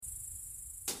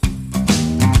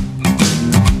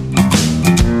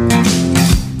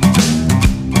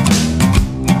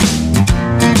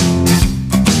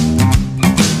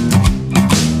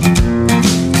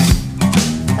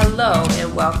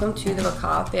to the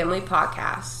Macaw Family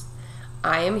Podcast.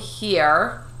 I am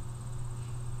here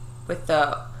with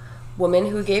the woman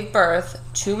who gave birth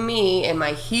to me and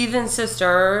my heathen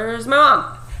sisters, my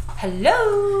mom.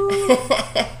 Hello!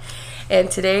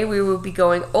 And today we will be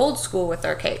going old school with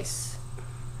our case.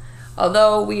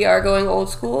 Although we are going old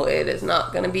school, it is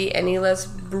not going to be any less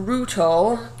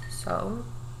brutal. So,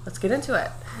 let's get into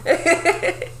it.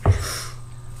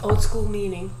 Old school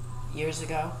meaning years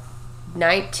ago.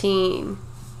 1940s.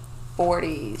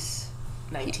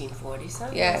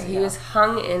 1940s. Yeah, he was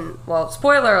hung in, well,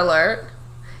 spoiler alert.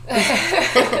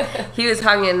 He was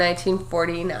hung in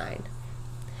 1949.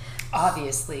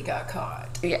 Obviously got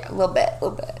caught. Yeah, a little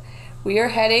bit. We are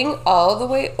heading all the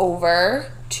way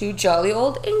over to jolly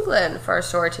old England for our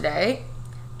story today.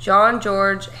 John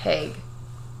George Haigh.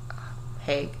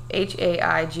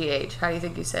 H-A-I-G-H. How do you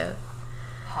think you say it?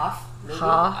 Huff? Maybe?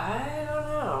 Huff. I don't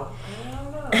know.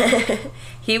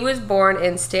 He was born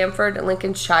in Stamford,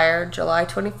 Lincolnshire, July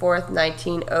 24th,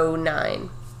 1909.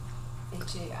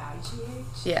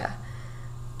 H-A-I-G-H? Yeah.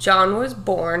 John was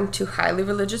born to highly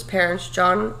religious parents,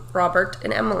 John, Robert,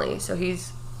 and Emily. So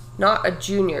he's not a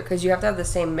junior, because you have to have the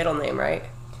same middle name, right?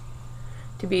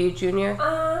 To be a junior?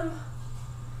 I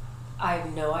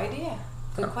have no idea.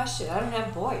 Good question. I don't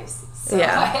have boys, so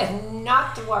Yeah. I have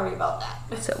not to worry about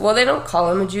that. So, well, they don't call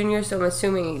him a junior, so I'm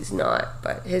assuming he's not.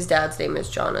 But his dad's name is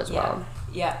John as well.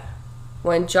 Yeah.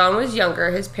 When John was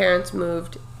younger, his parents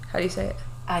moved. How do you say it?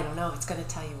 I don't know. It's going to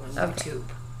tell you on YouTube.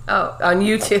 Oh, on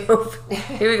YouTube.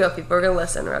 Here we go, people. We're going to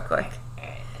listen real quick. All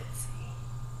right, let's see.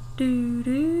 Do,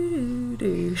 do,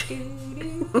 do,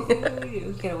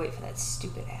 We gotta wait for that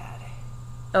stupid ad.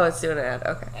 Oh, it's doing an ad.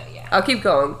 Okay. Oh, yeah. I'll keep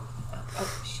going.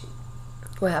 Oh, shoot.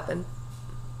 What happened?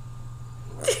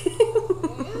 I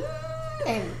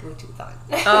have the Bluetooth on.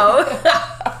 Oh.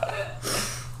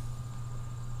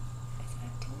 It's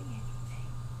not doing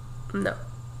anything. No.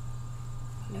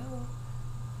 No.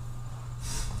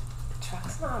 The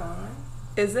truck's not on.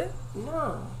 Is it?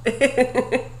 No.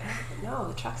 No,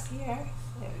 the truck's here.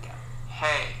 There we go.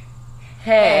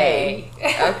 Hey.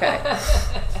 Okay.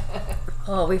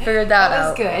 Oh, we figured that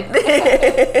out. That was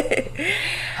good.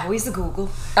 Always the Google.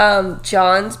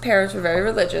 John's parents were very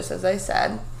religious, as I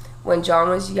said. When John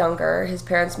was younger, his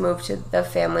parents moved the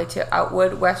family to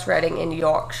Outwood, West Reading in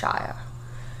Yorkshire.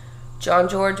 John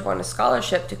George won a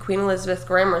scholarship to Queen Elizabeth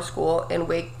Grammar School in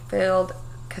Wakefield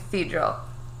Cathedral.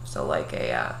 So like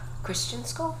a Christian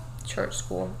school? church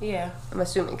school. Yeah. I'm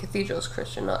assuming Cathedral is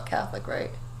Christian, not Catholic,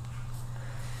 right?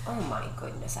 Oh my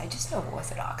goodness, I just know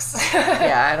Orthodox.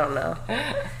 Yeah, I don't know.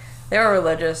 They were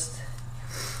religious.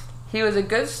 He was a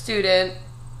good student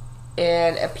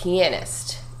and a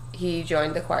pianist. He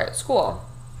joined the choir at school.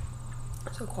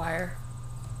 So choir,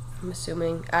 I'm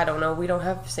assuming. I don't know. We don't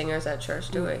have singers at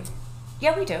church, do we?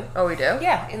 Yeah, we do. Oh, we do?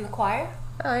 Yeah, in the choir.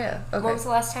 Oh, yeah. Okay. When was the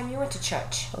last time you went to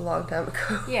church? A long time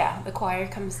ago. Yeah, the choir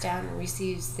comes down and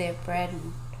receives their bread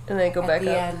and And then go back at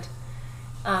the up. end.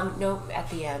 No, at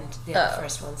the end. The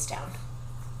first one's down.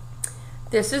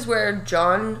 This is where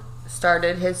John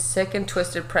started his sick and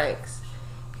twisted pranks.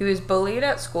 He was bullied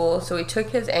at school, so he took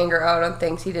his anger out on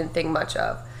things he didn't think much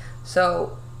of.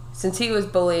 So, since he was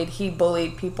bullied, he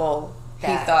bullied people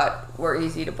he thought were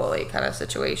easy to bully, kind of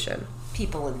situation.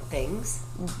 People and things.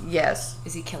 Yes.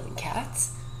 Is he killing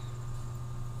cats?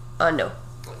 No.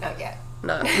 Not yet.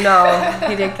 No,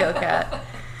 he didn't kill a cat.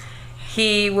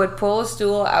 He would pull a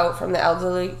stool out from the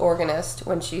elderly organist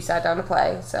when she sat down to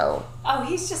play, so... Oh,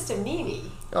 he's just a meanie.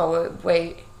 Oh,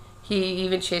 wait. He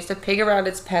even chased a pig around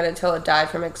its pen until it died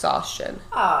from exhaustion.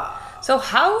 Oh. So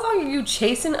how are you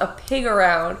chasing a pig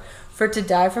around for it to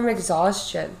die from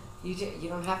exhaustion? You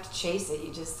don't have to chase it.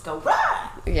 You just go, rah!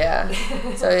 Yeah.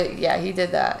 So, yeah, he did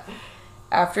that.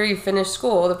 After he finished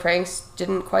school, the pranks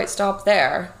didn't quite stop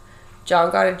there.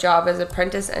 John got a job as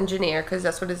apprentice engineer because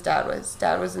that's what his dad was. His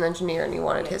dad was an engineer and he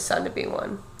wanted his son to be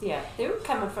one. Yeah, they were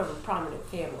coming from a prominent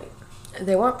family.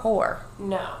 They weren't poor.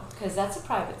 No, because that's a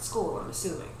private school, I'm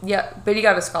assuming. Yeah, but he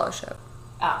got a scholarship.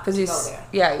 Because he's go there.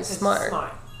 Yeah, he's smart.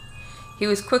 He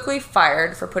was quickly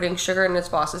fired for putting sugar in his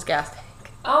boss's gas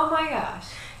tank. Oh my gosh.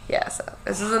 Yeah, so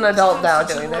this is an adult now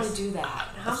doing How many this. times did you want to do that?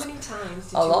 How many times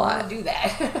did A you lot. want to do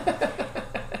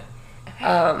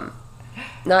that?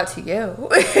 Not to you.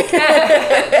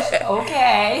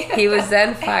 Okay. He was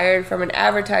then fired from an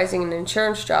advertising and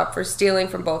insurance job for stealing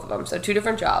from both of them. So 2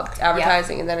 different jobs,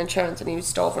 advertising and then insurance, and he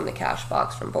stole from the cash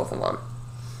box from both of them.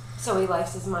 So he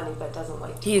likes his money but doesn't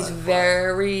like to He's work for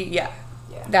very, it. Yeah.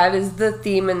 That is the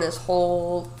theme in this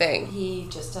whole thing. He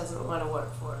just doesn't want to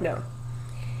work for it. No.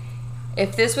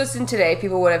 If this was in today,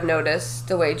 people would have noticed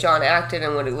the way John acted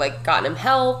and would have, like, gotten him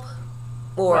help.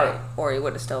 or he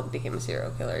would have still became a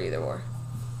serial killer, either or.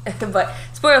 But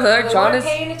spoiler alert, John is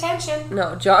paying attention.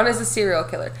 No, John is a serial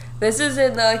killer. This is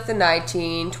in the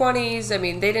 1920s. I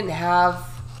mean, they didn't have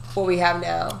what we have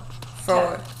now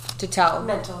to tell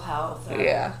mental health.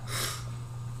 Yeah.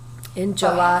 In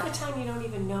July. Half the time you don't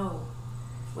even know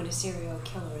when a serial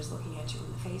killer is looking at you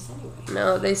in the face anyway.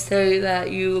 No, they say that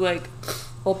you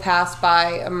will pass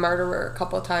by a murderer a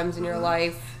couple of times in your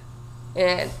life,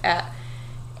 and at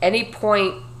any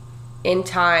point in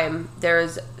time,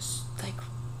 there's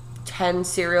 10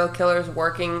 serial killers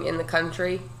working in the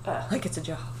country. Like it's a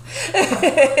job.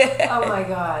 Oh my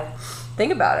God.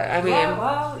 Think about it. I mean, yeah,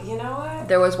 well, you know what?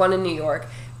 There was one in New York,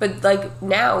 but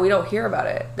now we don't hear about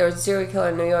it. There was a serial killer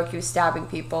in New York. He was stabbing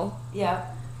people. Yeah.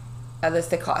 I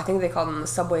think they called him the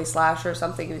subway slasher or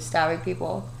something. He was stabbing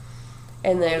people.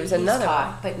 And there was another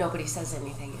one. But nobody says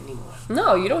anything anymore.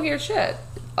 No, you don't hear shit.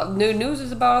 New news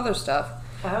is about other stuff.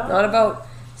 Oh. Not about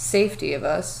safety of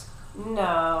us.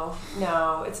 No,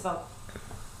 it's about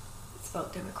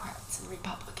Democrats and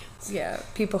Republicans. Yeah,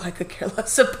 people I could care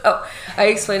less about. I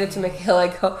explained it to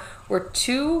Michaela. We're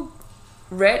too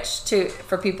rich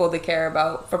for people to care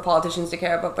about, for politicians to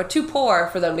care about, but too poor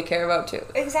for them to care about too.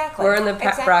 Exactly. We're in the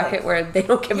bracket where they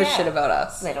don't give a shit about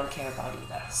us. They don't care about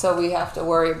either. So we have to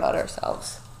worry about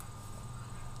ourselves.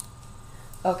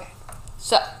 Okay.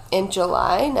 So, in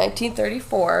July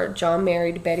 1934, John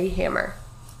married Betty Hammer.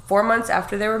 4 months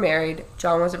after they were married,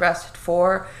 John was arrested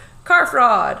for car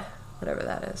fraud. Whatever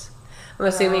that is. I'm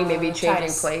assuming maybe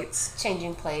changing plates.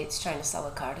 Changing plates, trying to sell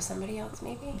a car to somebody else,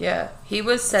 maybe? Yeah. He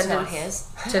was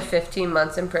sentenced to 15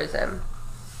 months in prison.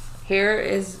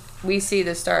 We see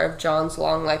the start of John's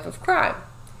long life of crime.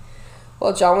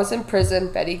 While John was in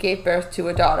prison, Betty gave birth to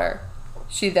a daughter.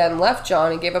 She then left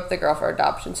John and gave up the girl for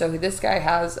adoption. So this guy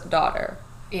has a daughter.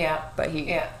 Yeah. But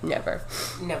he never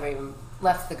even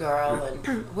left the girl. And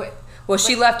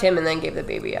she left him and then gave the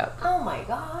baby up. Oh my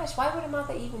gosh! Why would a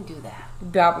mother even do that?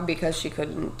 Because she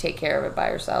couldn't take care of it by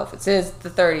herself. It's the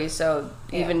 30s, so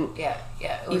even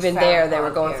there they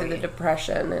were going through the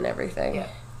Depression and everything. Yeah.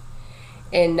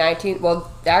 Actually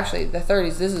the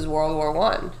 30s. This is World War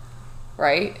I,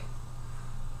 right?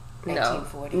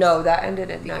 1940s. No, that ended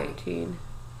in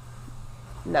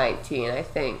 1919, I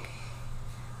think.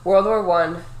 World War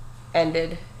I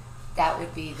ended. That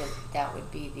would be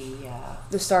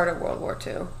the start of World War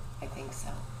II. I think so.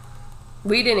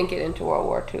 We didn't get into World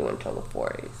War II until the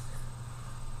 40s.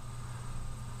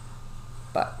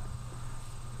 But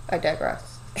I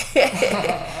digress.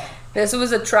 This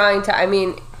was a trying time. I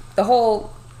mean, the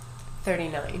whole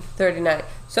 39.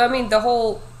 So I mean, the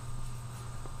whole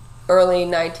early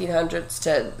 1900s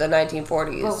to the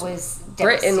 1940s. What was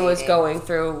Britain was going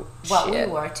through Well, shit.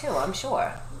 we were too, I'm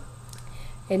sure.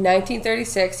 In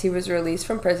 1936, he was released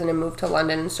from prison and moved to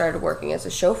London and started working as a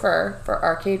chauffeur for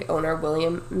arcade owner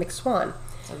William McSwan.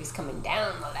 So he's coming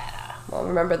down the ladder. Well,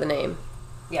 remember the name.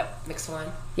 Yep,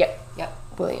 McSwan. Yep. Yep.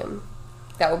 William.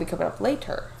 That will be coming up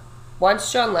later.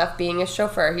 Once John left being a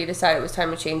chauffeur, he decided it was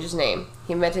time to change his name.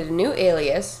 He invented a new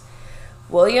alias,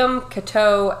 William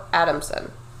Cato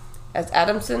Adamson. As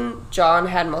Adamson, John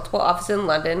had multiple offices in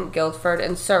London, Guildford,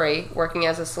 and Surrey, working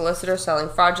as a solicitor selling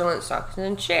fraudulent stocks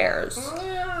and shares.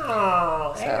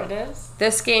 Oh, there it is.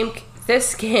 This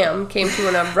scam came to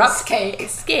an abrupt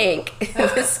skank.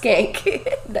 This skank.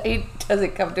 He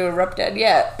doesn't come to an abrupt end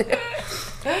yet.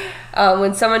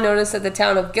 When someone noticed that the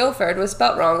town of Guildford was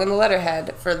spelt wrong on the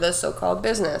letterhead for the so-called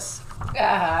business.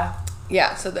 Yeah,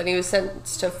 so then he was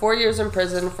sentenced to 4 years in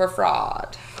prison for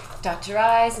fraud. Dot your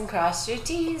I's and cross your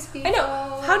T's, people. I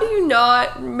know. How do you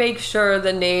not make sure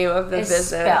the name of the business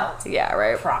spelled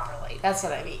right, properly? That's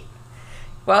what I mean.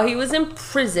 While he was in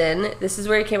prison, this is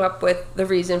where he came up with the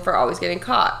reason for always getting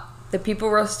caught. The people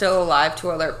were still alive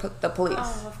to alert the police.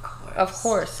 Oh, of course. Of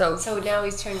course. So now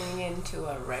he's turning into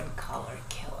a red-collar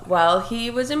killer. While he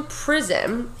was in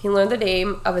prison, he learned the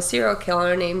name of a serial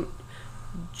killer named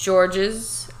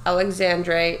Georges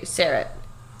Alexandre Serret.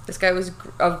 This guy was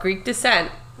of Greek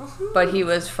descent, but he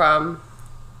was from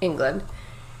England.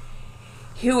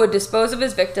 He would dispose of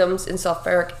his victims in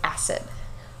sulfuric acid.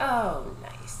 Oh,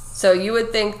 nice. So you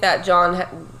would think that John,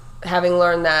 having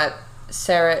learned that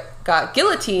Serret got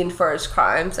guillotined for his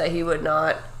crimes, that he would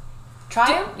not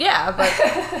try him? Yeah,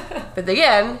 but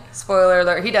again, spoiler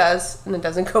alert, he does, and it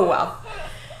doesn't go well.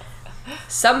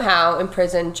 Somehow, in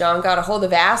prison, John got a hold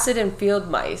of acid and field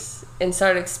mice and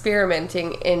started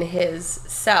experimenting in his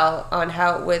cell on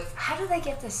how do they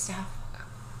get this stuff?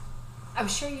 I'm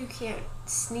sure you can't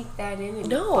sneak that in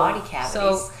No. body cavities.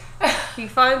 So he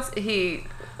finds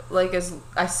like is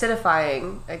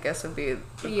acidifying, I guess would be the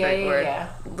great word. Yeah.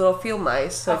 Little field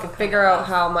mice, so he can figure out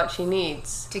how much he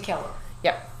needs. To kill him.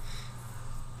 Yeah.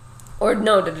 Or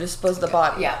no, to dispose of the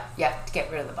body. Yeah, to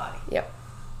get rid of the body. Yep.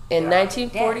 In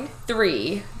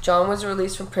 1943, John was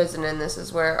released from prison, and this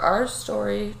is where our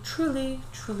story truly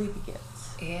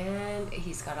begins. And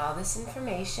he's got all this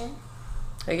information.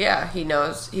 Yeah, he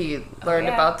knows. He learned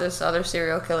about this other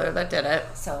serial killer that did it.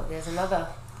 So there's another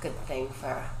good thing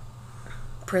for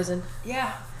prison.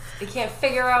 Yeah, they can't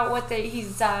figure out what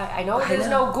he's. I know there's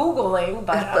no Googling,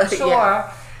 but I'm sure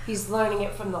yeah. He's learning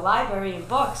it from the library and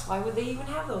books. Why would they even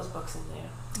have those books in there?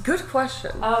 Good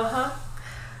question. Uh-huh.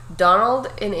 Donald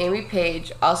and Amy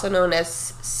Page, also known as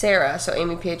Sarah, so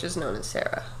Amy Page is known as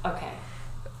Sarah. Okay.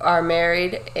 Are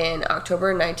married in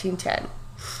October 1910.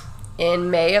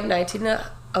 In May of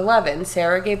 1911,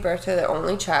 Sarah gave birth to their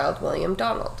only child, William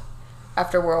Donald.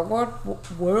 After World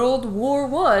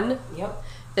War I,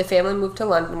 the family moved to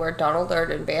London, where Donald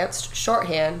learned advanced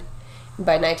shorthand.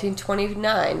 By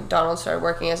 1929, Donald started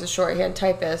working as a shorthand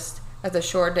typist at the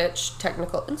Shoreditch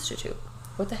Technical Institute.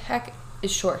 What the heck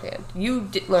is shorthand? You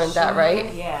learned that,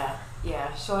 right?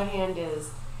 Yeah. Shorthand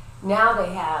is... Now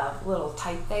they have little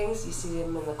type things. You see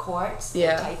them in the courts.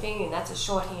 Yeah. Typing, and that's a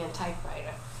shorthand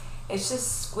typewriter. It's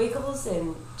just squiggles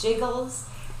and jiggles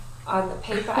on the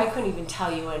paper. I couldn't even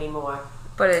tell you anymore.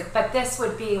 But this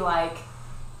would be like,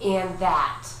 and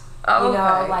that. Oh, you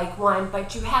know, okay. like one.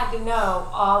 But you had to know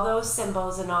all those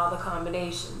symbols and all the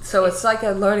combinations. So it's like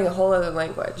learning a whole other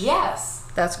language. Yes.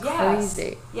 That's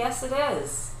crazy. Yes, it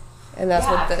is. And that's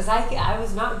what because I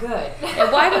was not good.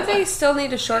 And why do they still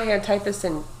need a shorthand typist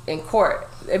in court?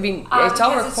 I mean, it's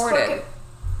all recorded.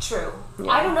 True.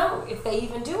 Yeah. I don't know if they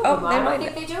even do anymore. I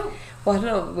don't think they do. Well, I don't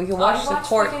know. We can watch the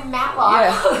court. I watch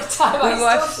Matlock all the time. We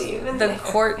watch the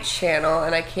court channel,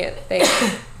 and I can't think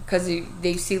because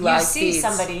they see live feeds. You see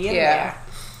somebody in there.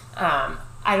 I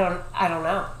don't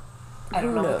know. I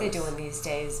don't know what they're doing these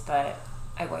days, but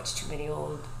I watch too many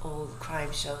old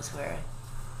crime shows where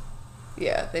they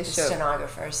show the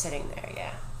stenographer is sitting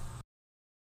there.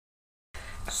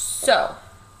 So,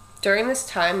 during this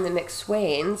time, the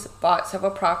McSwains bought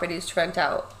several properties to rent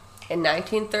out. In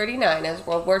 1939, as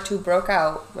World War II broke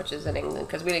out, which is in England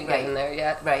because we didn't get in there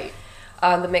yet, right?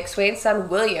 The McSwain's son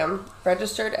William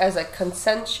registered as a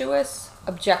conscientious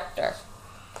objector.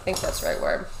 I think that's the right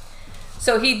word.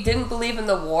 So he didn't believe in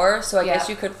the war, so I guess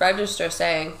you could register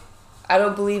saying, I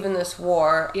don't believe in this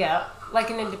war. Yeah, like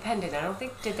an independent. I don't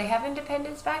think, did they have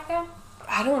independence back then?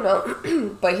 I don't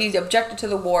know, but he objected to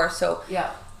the war, so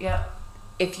yeah.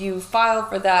 If you file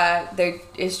for that, they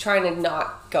is trying to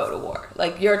not go to war.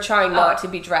 Like, you're trying not to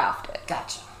be drafted.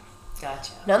 Gotcha.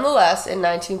 Nonetheless, in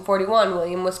 1941,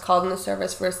 William was called into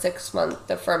service for a 6-month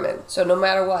deferment. So no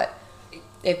matter what,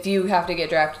 if you have to get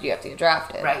drafted, you have to get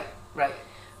drafted. Right.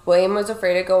 William was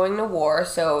afraid of going to war,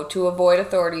 so to avoid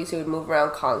authorities, he would move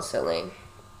around constantly.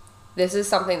 This is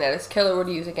something that his killer would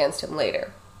use against him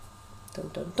later. Dun,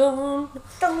 dun, dun.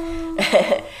 Dun.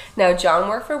 Now, John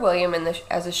worked for William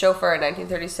as a chauffeur in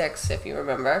 1936, if you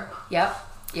remember. Yep.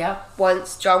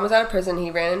 Once John was out of prison, he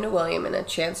ran into William in a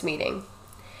chance meeting.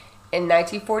 In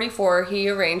 1944, he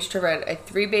arranged to rent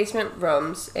 3-basement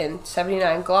rooms in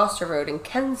 79 Gloucester Road in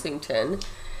Kensington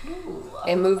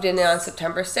and moved in on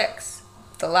September 6th.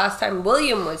 The last time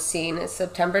William was seen is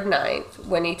September 9th,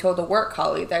 when he told a work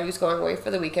colleague that he was going away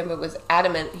for the weekend, but was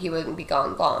adamant he wouldn't be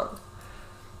gone long.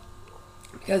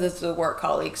 Because it's a work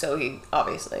colleague, so he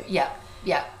obviously... Yeah.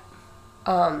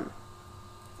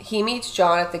 He meets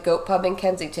John at the Goat Pub in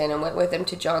Kensington and went with him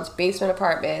to John's basement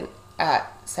apartment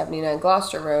at 79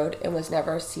 Gloucester Road and was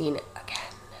never seen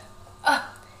again.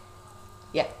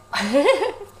 Yeah.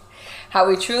 How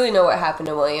we truly know what happened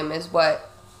to William is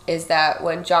that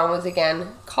when John was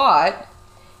again caught,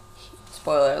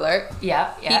 spoiler alert, he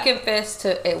confessed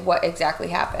to what exactly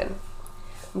happened.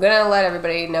 I'm going to let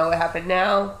everybody know what happened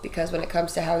now, because when it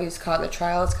comes to how he was caught in the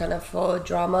trial, it's kind of full of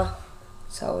drama.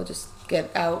 So we'll just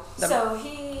get out. So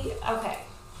he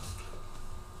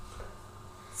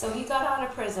got out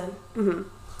of prison,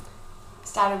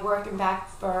 started working back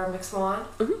for McSwan,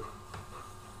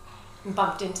 and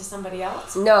bumped into somebody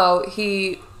else? No,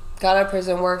 he got out of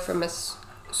prison, worked for Miss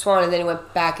Swan, and then he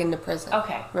went back into prison.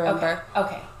 Okay. Remember?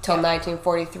 Okay. Till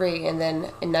 1943, and then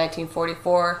in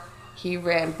 1944, he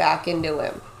ran back into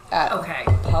him at a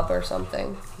pub or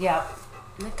something. Yep.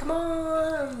 Like, come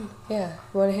on. Yeah.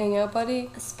 You want to hang out, buddy?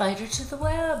 A spider to the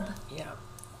web. Yeah.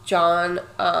 John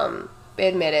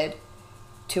admitted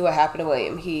to what happened to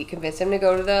William. He convinced him to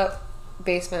go to the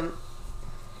basement.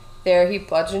 There, he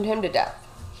bludgeoned him to death.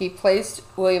 He placed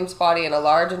William's body in a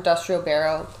large industrial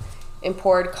barrel and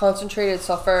poured concentrated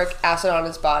sulfuric acid on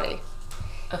his body.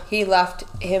 He left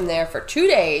him there for 2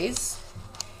 days.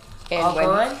 And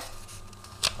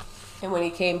when he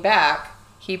came back,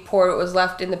 he poured what was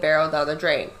left in the barrel down the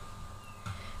drain.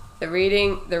 The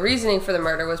reasoning for the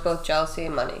murder was both jealousy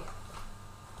and money.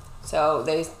 So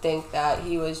they think that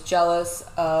he was jealous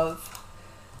of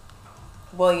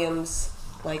William's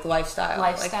lifestyle,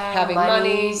 like having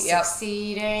money,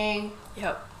 succeeding.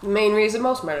 Yep. The main reason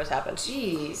most murders happen.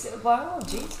 Jeez. Well,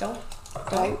 don't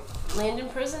land in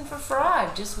prison for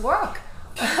fraud. Just work.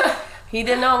 He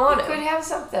did not want it. He could have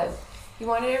something. He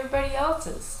wanted everybody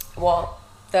else's. Well,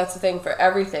 that's the thing. For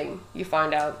everything you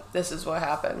find out, this is what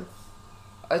happened.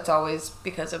 It's always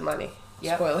because of money.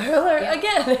 Yep. Spoiler alert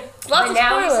again. Lots of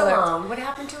now he's spoiler alone. What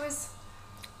happened to his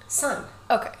son?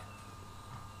 Okay.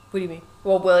 What do you mean?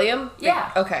 Well, William?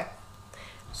 Yeah. Okay.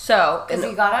 So... Because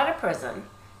he got out of prison,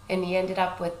 and he ended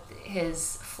up with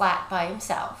his flat by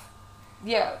himself.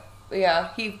 Yeah. Yeah.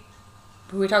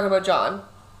 We're talking about John,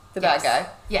 the bad guy.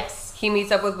 Yes. He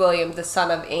meets up with William, the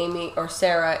son of Amy, or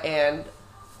Sarah, and...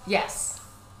 Yes.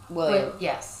 William.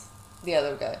 Yes. The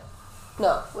other guy.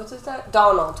 No. What's his name?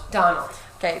 Donald.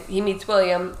 Okay. He meets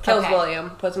William, kills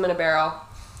William, puts him in a barrel,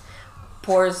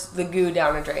 pours the goo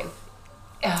down a drain.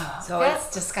 Oh, so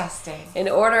that's disgusting. In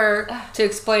order to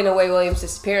explain away William's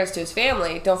disappearance to his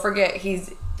family, don't forget he's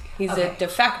a not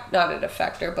a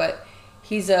defector, but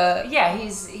he's a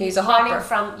he's a hopper.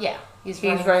 He's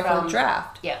running from the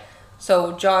draft. Yeah.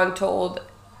 So John told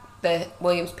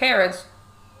William's parents,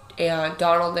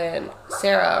 Donald and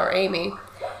Sarah or Amy,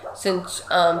 since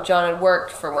John had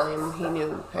worked for William, he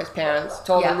knew his parents,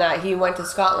 told him that he went to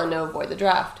Scotland to avoid the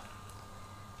draft.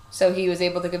 So he was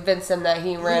able to convince them that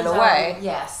he ran away.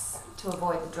 To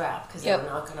avoid the draft because they were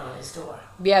knocking on his door.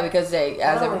 Yeah, because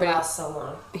everybody lasts so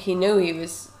long. He knew he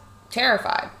was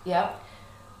terrified. Yep.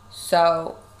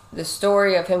 So the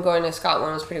story of him going to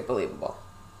Scotland was pretty believable.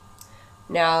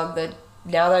 Now that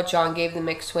John gave the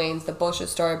McSwains the bullshit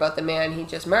story about the man he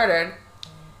just murdered,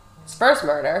 his first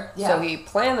murder, so he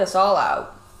planned this all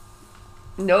out.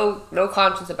 No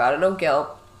conscience about it, no guilt.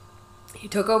 He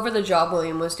took over the job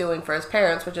William was doing for his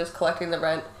parents, which is collecting the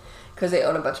rent because they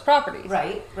own a bunch of properties.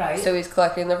 Right. So he's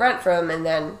collecting the rent from them and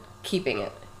then keeping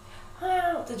it.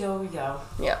 Out the door we go.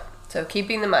 Yeah. So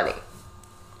keeping the money.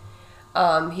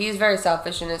 He's very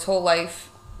selfish and his whole life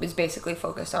is basically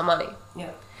focused on money.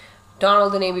 Yeah.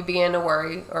 Donald and Amy began to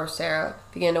worry, or Sarah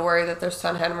began to worry that their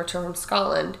son hadn't returned from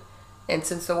Scotland. And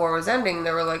since the war was ending,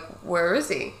 they were like, where is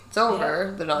he? It's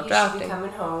over. Yeah. They're not drafting. He should be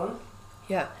coming home.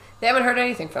 Yeah. They haven't heard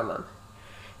anything from him.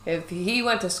 If he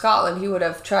went to Scotland, he would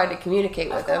have tried to communicate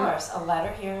with him. Of course. A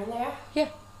letter here and there. Yeah.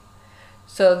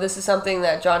 So this is something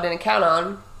that John didn't count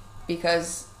on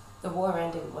because... The war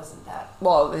ending wasn't that.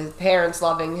 Well, his parents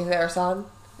loving their son,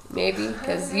 maybe.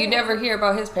 Because you never hear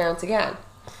about his parents again.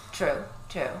 True.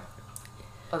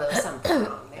 Well, there was something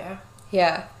wrong there.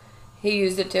 Yeah. He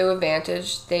used it to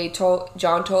advantage.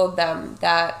 John told them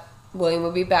that William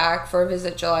would be back for a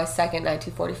visit July 2nd,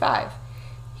 1945.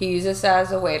 He used this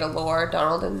as a way to lure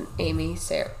Donald and Amy,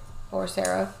 Sarah,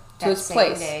 to his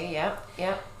place. Day, yep.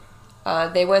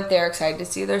 They went there excited to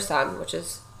see their son, which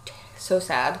is so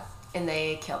sad. And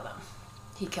they killed him.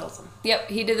 He kills them. Yep,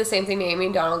 he did the same thing to Amy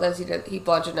and Donald as he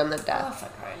bludgeoned them to death. Oh, for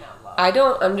crying out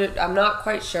loud. I'm not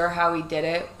quite sure how he did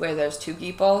it, where there's two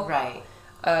people. Right.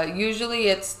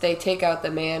 Usually they take out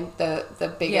the man, the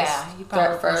biggest he threat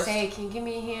probably first. say, can you give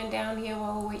me a hand down here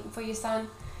while we're waiting for your son?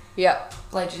 Yep.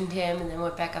 Bludgeoned him and then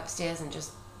went back upstairs and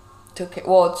just...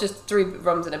 it's just 3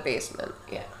 rooms in a basement.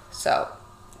 Yeah. So,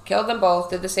 killed them both,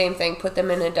 did the same thing, put them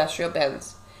in industrial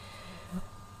bins.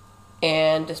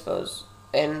 And disposed.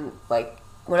 And,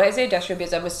 when I say industrial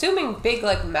bins, I'm assuming big,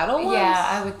 metal ones? Yeah,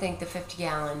 I would think the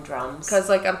 50-gallon drums. Because,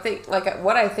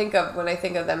 what I think of when I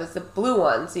think of them is the blue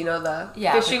ones, the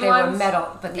fishing ones. Were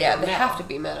metal, but they were metal. They have to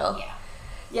be metal.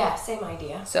 Yeah, same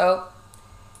idea. So,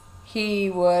 he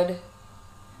would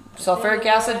sulfuric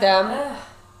acid them.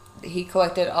 He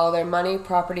collected all their money,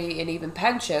 property, and even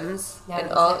pensions. Now he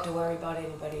doesn't have to worry about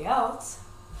anybody else.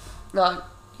 Not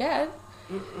yet.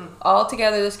 All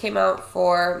together, this came out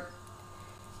for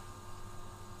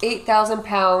 8,000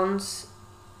 pounds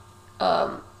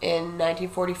in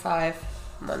 1945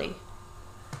 money.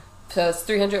 So it's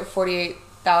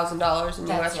 $348,000 in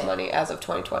U.S. money as of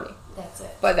 2020. That's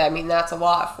it. But that's a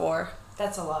lot for...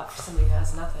 That's a lot for somebody who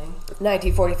has nothing.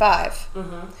 1945.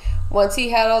 Mm-hmm. Once he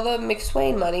had all the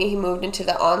McSwain money, he moved into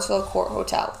the Onslow Court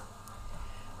Hotel.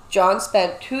 John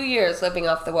spent 2 years living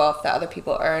off the wealth that other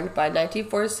people earned. By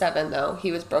 1947, though,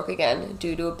 he was broke again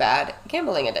due to a bad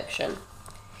gambling addiction.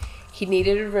 He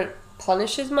needed to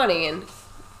replenish his money, and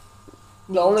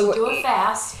the only way to do it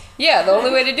fast. Yeah, the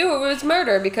only way to do it was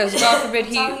murder, because God forbid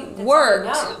he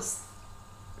worked.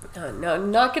 No,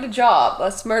 not get a job.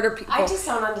 Let's murder people. I just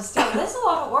don't understand. There's a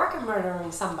lot of work in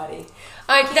murdering somebody.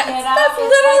 That's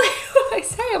literally what I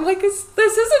say. I'm like, this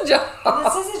is a job.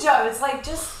 This is a job. It's like,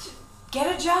 just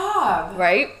get a job.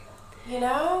 Right? You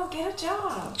know, get a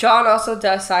job. John also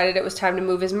decided it was time to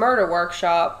move his murder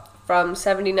workshop from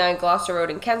 79 Gloucester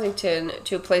Road in Kensington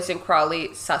to a place in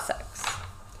Crawley, Sussex.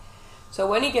 So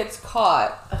when he gets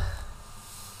caught,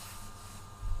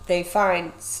 they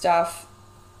find stuff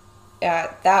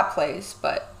at that place,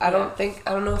 but I don't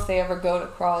know if they ever go to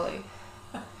Crawley.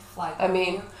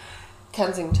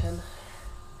 Kensington.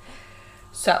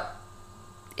 So,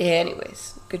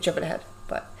 anyways, good jumping ahead.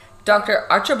 But Dr.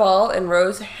 Archibald and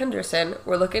Rose Henderson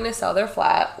were looking to sell their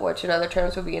flat, which in other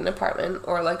terms would be an apartment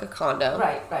or like a condo.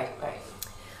 Right.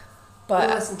 But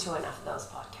we listen to enough of those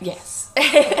podcasts. Yes.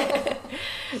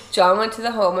 John went to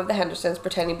the home of the Hendersons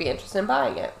pretending to be interested in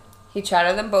buying it. He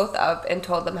chatted them both up and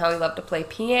told them how he loved to play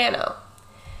piano.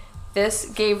 This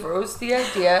gave Rose the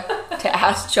idea to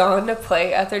ask John to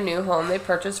play at their new home they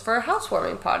purchased for a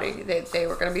housewarming party they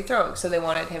were going to be throwing. So they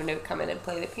wanted him to come in and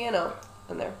play the piano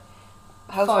in their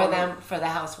housewarming. For the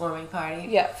housewarming party?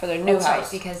 Yeah, for their new house. Right,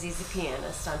 because he's a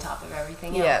pianist on top of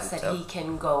everything else that he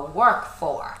can go work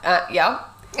for. Yeah.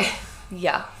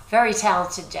 Yeah. Very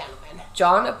talented gentleman.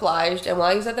 John obliged, and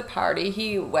while he was at the party,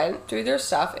 he went through their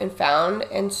stuff and found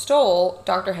and stole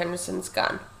Dr. Henderson's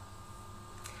gun.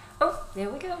 Oh, there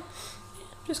we go. I'm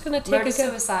just going to take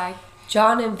Murder-suicide.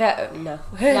 John invited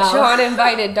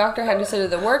Dr. Henderson to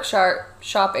the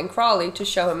workshop in Crawley to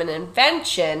show him an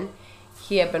invention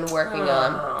he had been working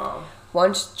on.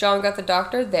 Once John got the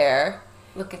doctor there...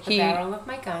 Look at the barrel of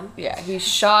my gun. Yeah, he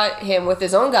shot him with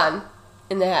his own gun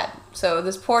in the head. So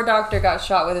this poor doctor got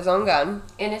shot with his own gun.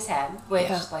 In his head, which,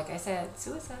 like I said,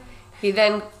 suicide. He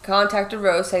then contacted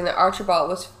Rose saying that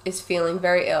Archibald is feeling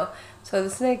very ill. So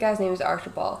this guy's name is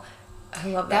Archibald. I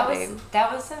love that name.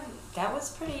 That was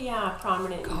pretty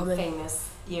prominent and famous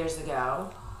years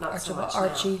ago. Not Archibald, so much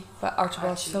Archie, now. but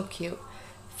Archibald's so cute.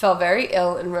 Fell very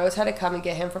ill, and Rose had to come and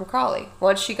get him from Crawley.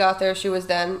 Once she got there, she was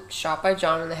then shot by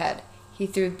John in the head. He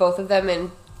threw both of them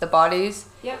in the bodies.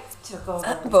 Yep, took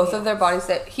over. Both of their bodies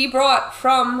that he brought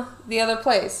from the other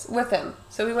place with him.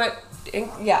 So we went, he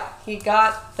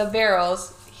got the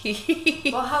barrels.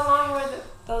 Well, how long were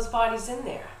those bodies in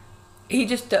there? He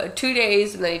just 2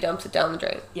 days, and then he dumps it down the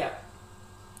drain. Yeah.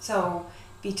 So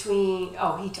between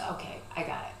okay, I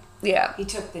got it. Yeah. He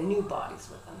took the new bodies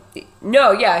with him.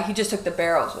 No, yeah, he just took the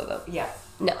barrels with him. Yeah.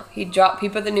 No, he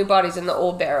put the new bodies in the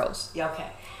old barrels. Yeah.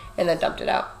 Okay. And then dumped it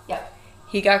out. Yeah.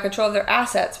 He got control of their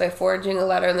assets by forging a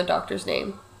letter in the doctor's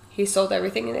name. He sold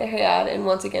everything they had, and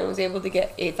once again was able to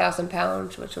get 8,000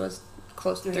 pounds, which was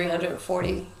close to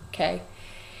 $340K.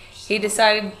 He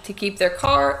decided to keep their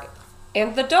car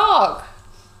and the dog.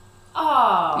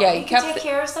 Oh, yeah, he can take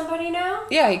care of somebody now?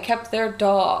 Yeah, he kept their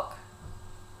dog.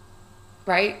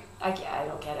 Right? I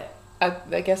don't get it.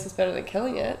 I guess it's better than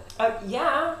killing it.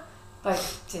 Yeah, but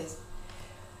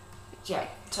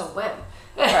to win.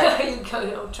 Right.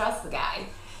 You don't trust the guy.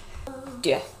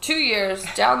 Yeah. 2 years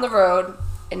down the road,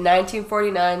 in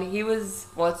 1949, he was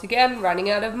once again running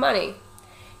out of money.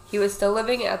 He was still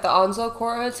living at the Onslow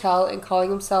Court Hotel and calling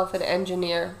himself an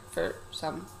engineer for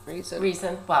some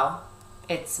reason. Well,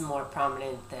 it's more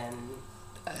prominent than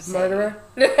murderer.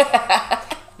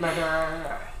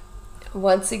 Murderer.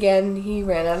 Once again, he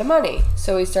ran out of money,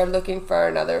 so he started looking for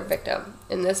another victim.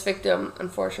 And this victim,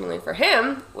 unfortunately for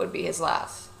him, would be his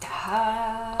last.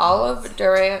 Olive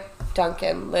Durant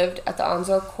Duncan lived at the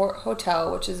Onslow Court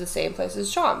Hotel, which is the same place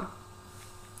as John.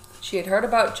 She had heard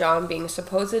about John being a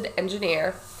supposed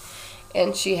engineer,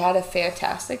 and she had a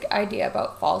fantastic idea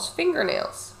about false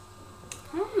fingernails.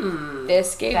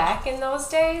 This gave back in those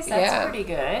days, that's pretty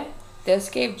good. This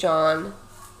gave John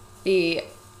the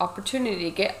opportunity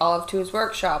to get Olive to his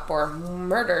workshop, or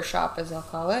murder shop as they'll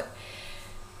call it,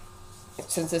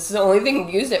 since this is the only thing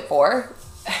he used it for.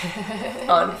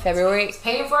 On February... It's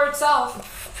paying for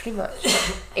itself. Pretty much.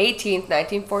 18th,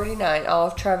 1949,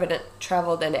 Olive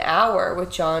traveled an hour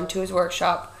with John to his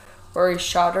workshop, where he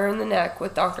shot her in the neck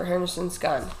with Dr. Henderson's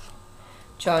gun.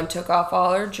 John took off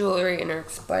all her jewelry and her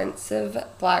expensive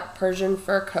black Persian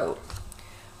fur coat.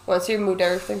 Once he removed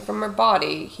everything from her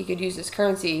body, he could use his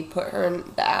currency. He put her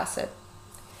in the acid.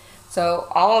 So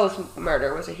Olive's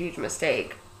murder was a huge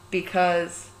mistake,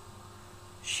 because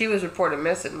she was reported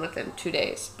missing within 2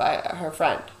 days by her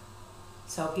friend.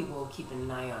 So people were keeping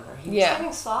an eye on her. He was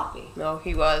getting sloppy. No,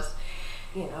 he was.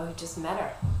 He just met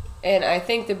her. And I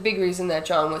think the big reason that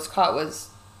John was caught was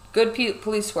Good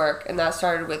police work, and that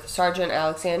started with Sergeant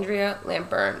Alexandria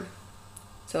Lamburn.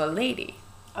 So a lady.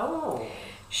 Oh.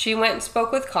 She went and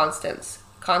spoke with Constance.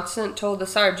 Constance told the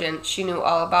sergeant she knew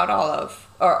all about Olive.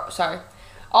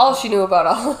 All she knew about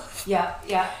Olive. Yeah.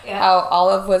 How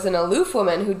Olive was an aloof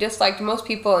woman who disliked most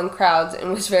people in crowds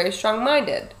and was very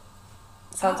strong-minded.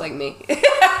 Sounds like me.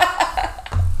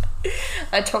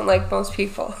 I don't like most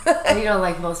people. You don't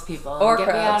like most people. Or Get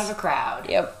crowds. me out of a crowd.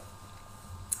 Yep.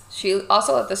 She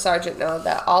also let the sergeant know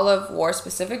that Olive wore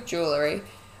specific jewelry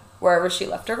wherever she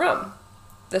left her room.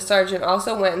 The sergeant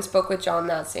also went and spoke with John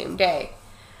that same day.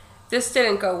 This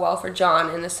didn't go well for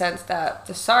John in the sense that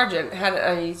the sergeant had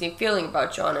an uneasy feeling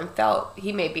about John and felt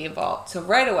he may be involved. So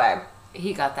right away...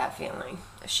 He got that feeling.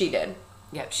 She did.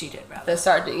 Yep, she did, rather. The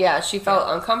sergeant, yeah. She felt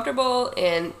uncomfortable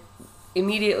and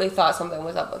immediately thought something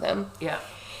was up with him. Yeah.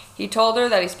 He told her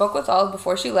that he spoke with Olive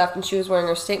before she left and she was wearing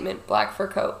her statement black fur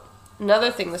coat.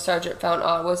 Another thing the sergeant found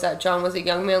odd was that John was a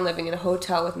young man living in a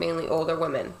hotel with mainly older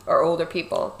women, or older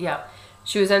people. Yeah.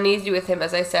 She was uneasy with him,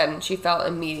 as I said, and she felt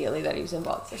immediately that he was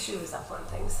involved. So she was up on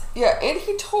things. Yeah, and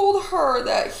he told her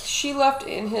that she left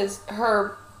in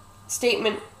her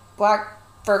statement black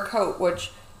fur coat,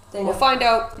 which we'll find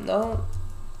out. No,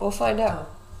 we'll find out.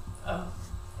 Oh.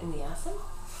 In the acid?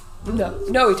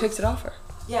 No, he takes it off her.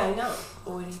 Yeah, I know.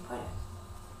 But where did he put it?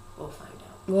 We'll find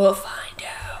out. We'll find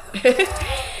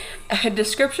out. A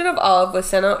description of Olive was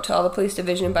sent out to all the police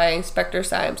division by Inspector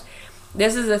Symes.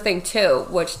 This is the thing, too,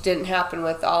 which didn't happen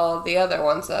with all the other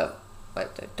ones.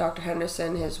 Dr.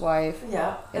 Henderson, his wife,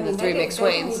 and the three McSwains.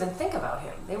 They didn't even think about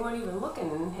him. They weren't even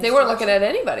looking in his They weren't looking at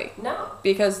anybody. No.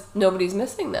 Because nobody's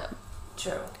missing them.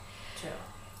 True.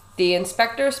 The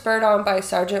inspector, spurred on by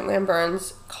Sergeant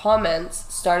Lamburn's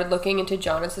comments, started looking into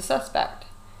John as a suspect.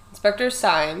 Inspector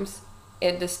Symes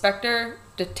and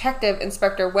Detective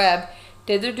Inspector Webb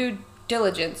did their due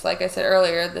diligence. Like I said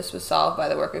earlier, this was solved by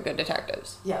the work of good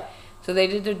detectives. Yeah. So they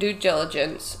did their due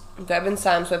diligence. Webb and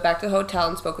Symes went back to the hotel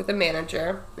and spoke with the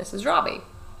manager, Miss Robbie.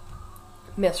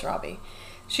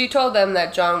 She told them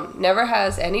that John never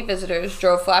has any visitors,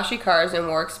 drove flashy cars, and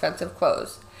wore expensive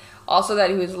clothes. Also that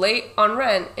he was late on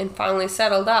rent and finally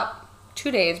settled up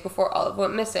 2 days before Olive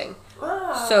went missing.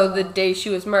 Wow. So the day she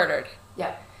was murdered.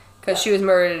 Yeah. Because she was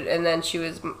murdered and then she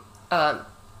was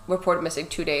reported missing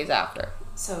 2 days after.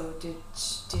 So did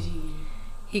he...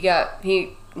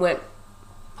 He went...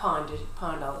 Pawned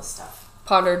all the stuff.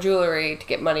 Pawned her jewelry to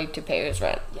get money to pay his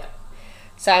rent. Yeah.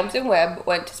 Symes and Webb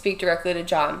went to speak directly to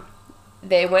John.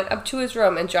 They went up to his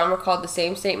room and John recalled the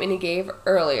same statement he gave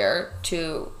earlier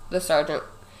to the sergeant.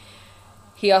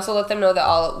 He also let them know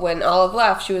that when Olive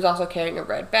left, she was also carrying a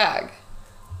red bag.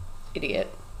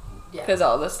 Idiot. Yeah. Because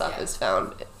all this stuff is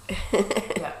found.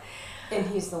 Yeah. And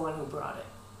he's the one who brought it.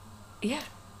 Yeah.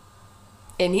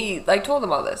 And he, told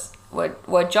them all this.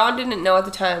 What John didn't know at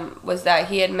the time was that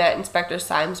he had met Inspector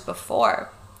Symes before.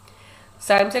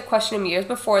 Symes had questioned him years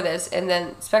before this, and then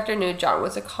Inspector knew John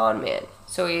was a con man.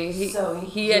 So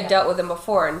he had dealt with him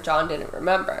before, and John didn't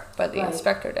remember, but the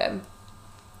inspector did.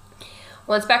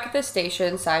 Once back at the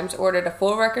station, Symes ordered a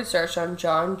full record search on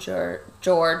John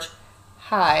George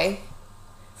High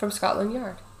from Scotland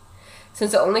Yard.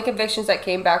 Since the only convictions that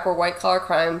came back were white-collar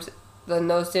crimes, then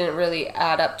those didn't really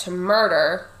add up to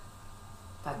murder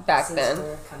back then.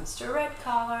 Where it comes to red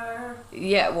collar.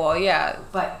 Yeah, well, yeah.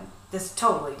 But this is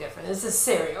totally different. This is a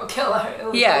serial killer.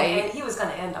 He was going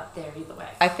to end up there either way.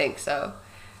 I think so.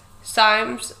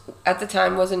 Symes, at the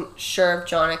time, wasn't sure if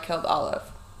John had killed Olive.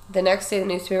 The next day, the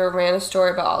newspaper ran a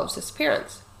story about Olive's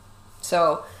disappearance.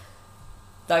 So,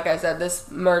 like I said,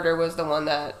 this murder was the one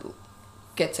that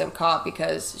gets him caught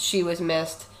because she was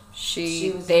missed.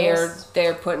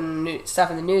 They're putting stuff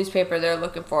in the newspaper. They're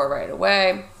looking for her right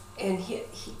away. And he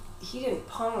didn't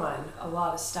pawn a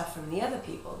lot of stuff from the other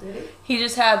people, did he? He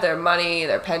just had their money,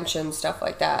 their pension, stuff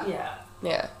like that. Yeah.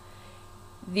 Yeah.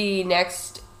 The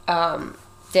next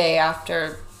day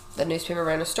after the newspaper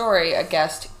ran a story, a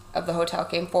guest of the hotel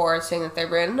came forward saying that they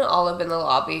ran into Olive in the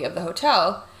lobby of the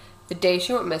hotel the day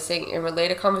she went missing and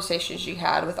relayed a conversation she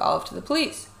had with Olive to the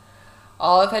police.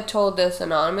 Olive had told this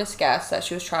anonymous guest that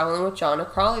she was traveling with John to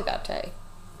Crawley that day.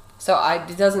 So I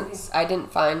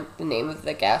didn't find the name of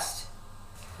the guest.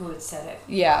 Who had said it?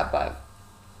 Yeah, but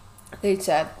they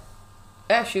said,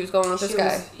 she was going with this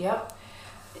guy. Yep.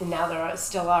 And now they're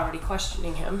still already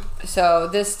questioning him. So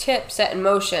this tip set in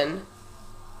motion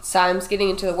Symes getting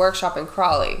into the workshop in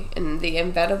Crawley and the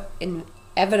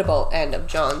inevitable end of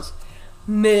John's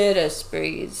murder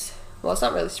sprees. Well, it's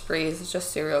not really sprees, it's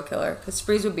just serial killer. Because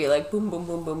sprees would be like boom, boom,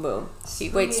 boom, boom, boom. He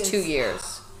waits 2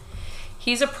 years.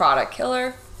 He's a product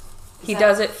killer. He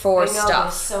does it for stuff.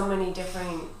 There's so many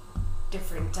different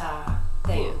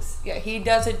things. Yeah, he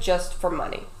does it just for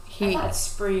money. I thought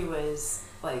spree was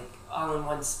like all in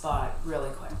one spot really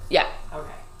quick. Yeah.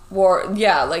 Okay. Or,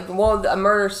 yeah, like, well, a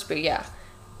murder spree, yeah.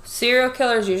 Serial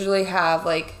killers usually have,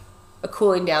 like, a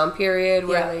cooling down period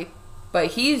where but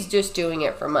he's just doing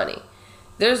it for money.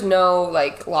 There's no,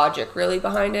 like, logic really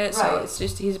behind it, so it's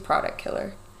just, he's a product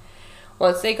killer.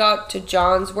 Once they got to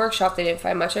John's workshop, they didn't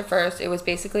find much at first. It was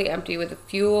basically empty with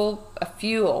few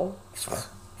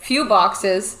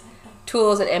boxes,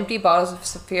 tools, and empty bottles of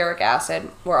sulfuric acid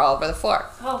were all over the floor.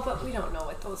 Oh, but we don't know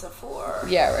what those are for.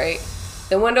 Yeah, right.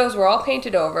 The windows were all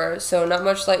painted over, so not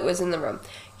much light was in the room.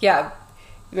 Yeah,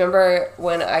 remember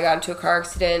when I got into a car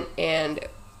accident and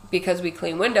because we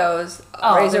clean windows,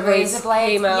 razor blades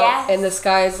came out, and this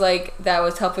guy's like, that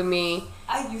was helping me.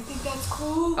 You think that's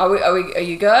cool? Are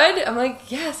you good? I'm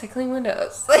like, yes, I clean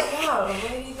windows. Yeah, what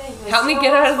do you think? Help me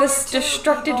get out of this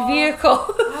destructed vehicle.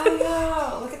 I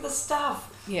know. Look at the stuff.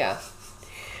 Yeah.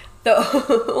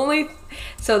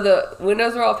 So the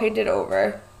windows were all painted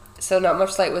over, so not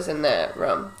much light was in that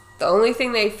room. The only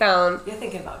thing they found... You're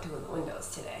thinking about doing the windows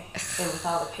today. And with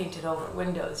all the painted over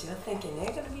windows, you're thinking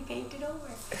they're going to be painted over.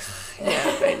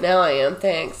 Yeah, right now I am.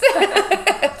 Thanks.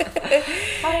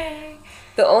 Bye.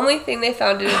 The only thing they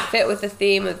found didn't fit with the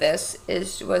theme of this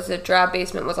was the drab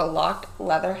basement was a locked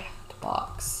leather hat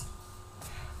box.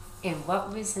 And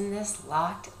what was in this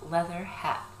locked leather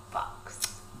hat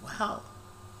box? Wow.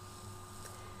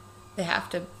 They have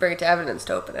to bring it to evidence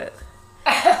to open it.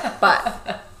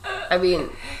 But, I mean,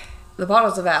 the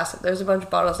bottles of acid. There's a bunch of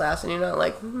bottles of acid, and you're not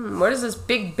like, what is this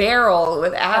big barrel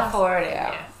with acid?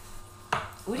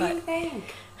 What do you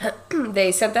think?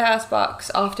 They sent the hat box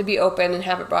off to be opened and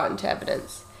have it brought into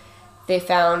evidence. They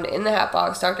found in the hat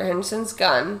box Dr. Henderson's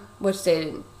gun, which they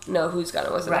didn't know whose gun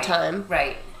it was at the time.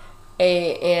 Right.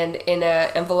 And in an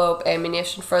envelope,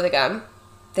 ammunition for the gun.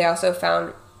 They also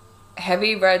found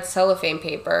heavy red cellophane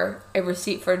paper, a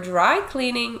receipt for dry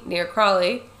cleaning near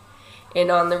Crawley,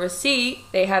 and on the receipt,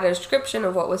 they had a description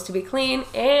of what was to be cleaned,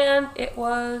 and it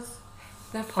was...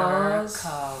 The fur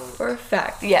coat.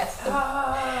 Perfect. Yes.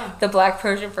 The black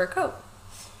Persian fur coat.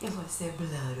 And was there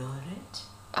blood on it?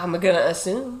 I'm gonna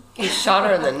assume. He shot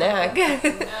her in the neck.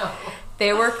 No.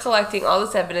 They were collecting all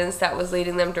this evidence that was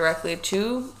leading them directly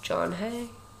to John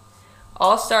Hay.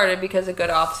 All started because a good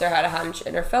officer had a hunch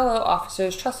and her fellow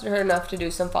officers trusted her enough to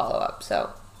do some follow-up.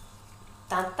 So,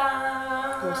 Dun,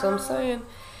 dun. that's what I'm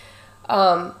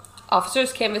saying.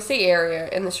 Officers canvassed the area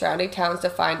and the surrounding towns to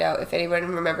find out if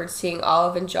anyone remembered seeing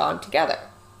Olive and John together.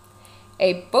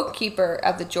 A bookkeeper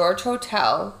at the George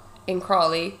Hotel in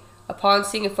Crawley, upon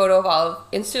seeing a photo of Olive,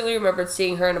 instantly remembered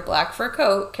seeing her in a black fur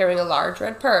coat carrying a large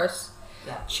red purse.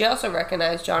 Yeah. She also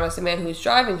recognized John as the man who was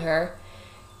driving her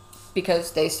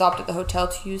because they stopped at the hotel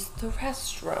to use the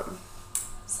restroom.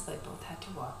 So they both had to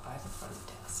walk by the front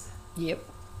desk. Yep.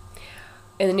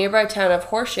 In the nearby town of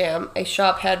Horsham, a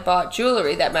shop had bought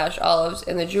jewelry that matched Olive's,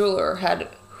 and the jeweler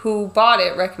who bought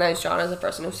it recognized John as the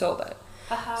person who sold it.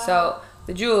 So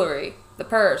the jewelry, the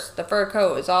purse, the fur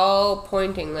coat is all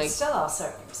pointing like... It's still all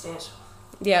circumstantial.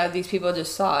 Yeah, these people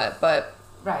just saw it, but...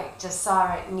 Right, just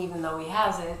saw it, and even though he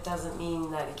has it, doesn't mean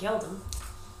that he killed him.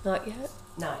 Not yet.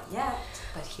 Not yet,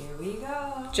 but here we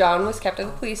go. John was kept at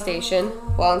the police station,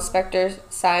 while Inspectors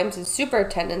Symes and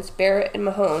Superintendents Barrett and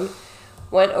Mahone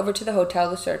went over to the hotel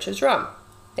to search his room.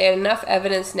 They had enough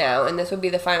evidence now, and this would be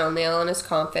the final nail in his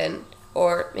coffin,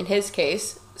 or, in his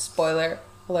case, spoiler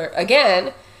alert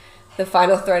again, the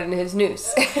final thread in his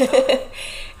noose.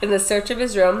 In the search of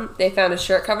his room, they found a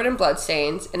shirt covered in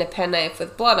bloodstains and a penknife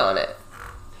with blood on it.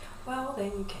 Well,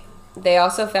 then you can. They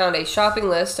also found a shopping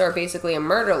list, or basically a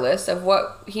murder list, of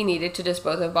what he needed to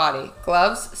dispose of body.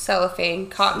 Gloves, cellophane,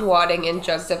 cotton wadding, and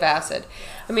jugs of acid.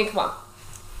 I mean, come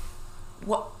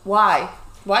on. Why?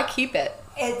 Why keep it?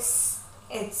 It's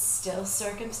still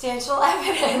circumstantial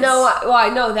evidence. No, well, I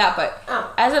know that, but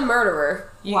as a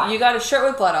murderer, you got a shirt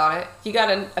with blood on it. You got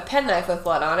a penknife with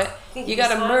blood on it. You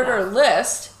got a murder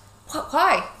list.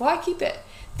 Why? Why keep it?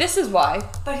 This is why.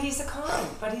 But he's a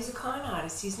con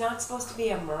artist. He's not supposed to be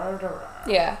a murderer.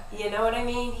 Yeah. You know what I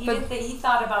mean? He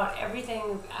thought about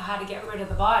everything, how to get rid of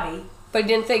the body. But he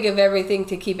didn't think of everything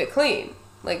to keep it clean.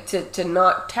 Like, to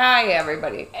not tie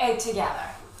everybody. Together.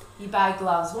 You buy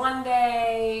gloves one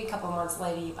day, a couple months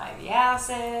later you buy the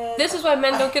acid. This is why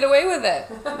men don't get away with it.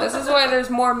 This is why there's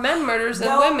more men murders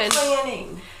than women.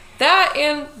 Planning. That,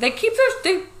 and they keep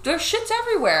their shit's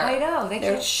everywhere. I know.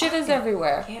 Their shit is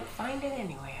everywhere. Can't find it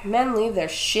anywhere. Men leave their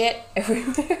shit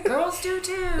everywhere. Girls do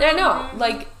too. I know.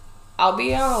 Like, I'll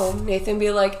be at home, Nathan be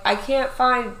like, I can't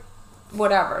find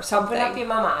whatever, something. Open up your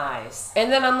mama eyes.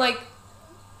 And then I'm like,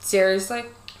 seriously?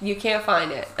 You can't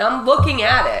find it. And I'm looking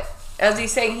at it. as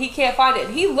he's saying he can't find it.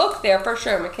 He looked there for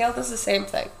sure. Mikhail does the same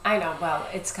thing. I know. Well,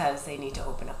 it's because they need to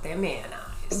open up their man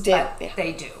eyes.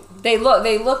 They do. They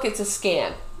look. It's a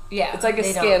scan. Yeah. It's like a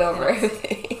scan over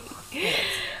everything.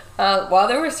 While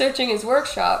they were searching his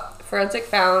workshop, forensic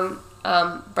found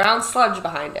brown sludge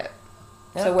behind it.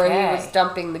 So where he was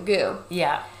dumping the goo.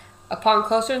 Yeah. Upon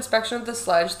closer inspection of the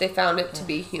sludge, they found it to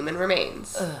be human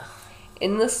remains. Ugh.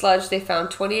 In the sludge, they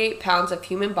found 28 pounds of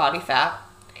human body fat,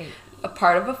 a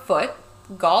part of a foot,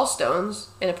 gallstones,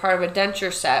 and a part of a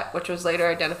denture set, which was later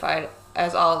identified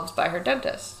as olives by her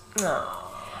dentist.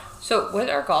 Oh. So, what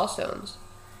are gallstones?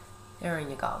 They're in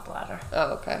your gallbladder.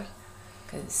 Oh, okay.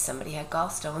 Because somebody had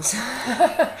gallstones.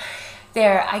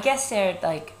 I guess they're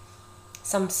like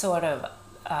some sort of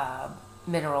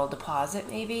mineral deposit,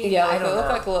 maybe? Yeah, I don't know. They look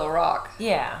like a little rock.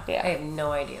 Yeah. I have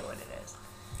no idea what it is.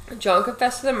 John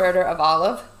confessed to the murder of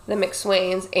Olive, the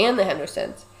McSwains, and the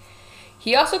Hendersons.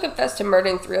 He also confessed to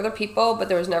murdering 3 other people, but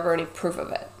there was never any proof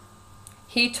of it.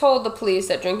 He told the police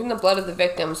that drinking the blood of the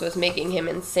victims was making him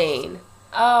insane.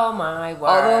 Oh my word.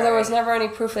 Although there was never any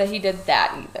proof that he did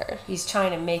that either. He's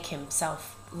trying to make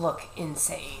himself look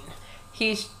insane.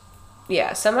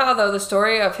 Somehow though the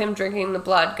story of him drinking the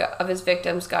blood of his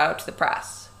victims got out to the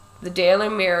press. The Daily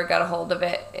Mirror got a hold of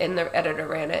it and their editor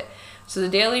ran it. So the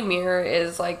Daily Mirror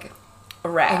is like a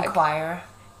rag. Inquirer.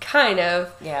 Kind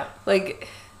of. Yeah. Like,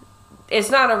 it's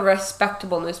not a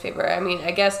respectable newspaper. I mean,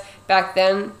 I guess back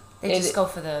then... They just go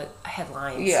for the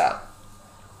headlines. Yeah.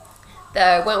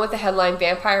 I went with the headline,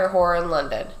 Vampire Horror in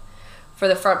London, for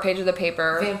the front page of the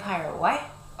paper. Vampire what?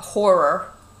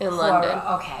 Horror in London.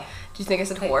 Okay. Do you think I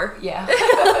said horror? Yeah.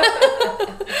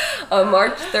 On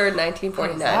March 3rd,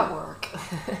 1949. How does that work?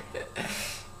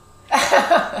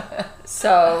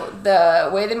 So, the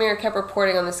way the Mirror kept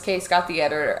reporting on this case got the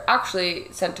editor actually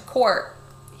sent to court.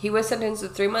 He was sentenced to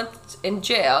 3 months in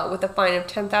jail with a fine of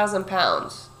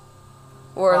 £10,000.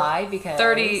 Or why? Because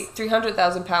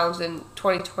 £300,000 in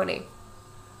 2020.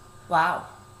 Wow.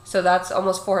 So that's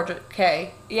almost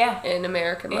 $400K. Yeah. In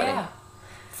American money. Yeah.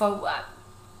 For what?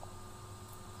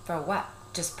 For what?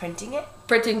 Just printing it?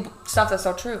 Printing stuff that's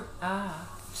not true. Ah.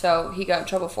 So he got in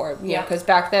trouble for it. Yeah. Because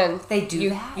back then... They do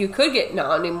that? You could get...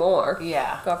 Not anymore.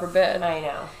 Yeah. God forbid. I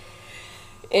know.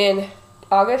 In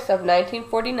August of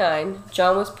 1949,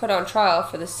 John was put on trial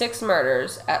for the 6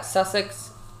 murders at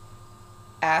Sussex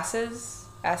Asses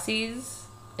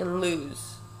and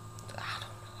Lewes. I don't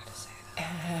know how to say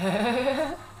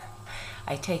that.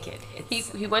 I take it.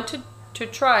 He went to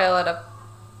trial at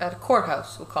a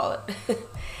courthouse, we'll call it.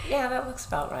 Yeah, that looks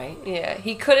about right. Yeah,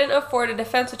 he couldn't afford a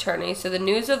defense attorney, so the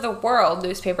News of the World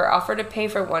newspaper offered to pay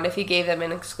for one if he gave them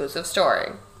an exclusive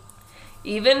story.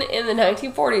 Even in the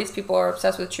 1940s, people were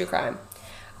obsessed with true crime.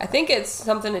 I think it's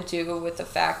something to do with the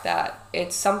fact that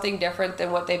it's something different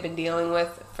than what they've been dealing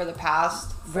with for the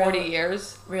past 40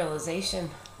 years. Realization.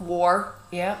 War.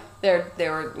 Yeah. They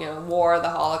were, war,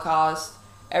 the Holocaust,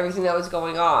 everything that was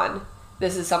going on.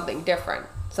 This is something different.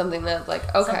 Something that,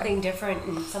 like, okay. Something different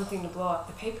and something to blow up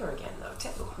the paper again, though,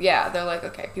 too. Yeah, they're like,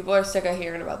 okay, people are sick of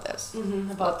hearing about this. Mm-hmm,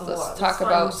 about the war. Let's talk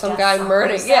about some guy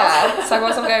murdering. Yeah, let's talk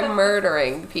about some guy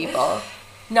murdering people.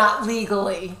 Not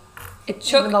legally.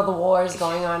 Even though the war is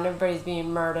going on, everybody's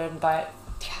being murdered, but...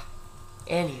 Yeah.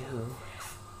 Anywho.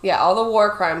 Yeah, all the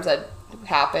war crimes that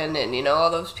happened and, all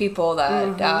those people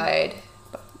that died.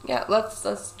 But, yeah,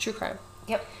 let's true crime.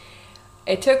 Yep.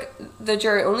 It took the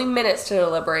jury only minutes to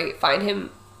deliberate, find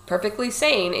him perfectly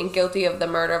sane and guilty of the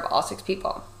murder of all 6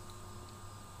 people.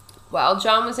 While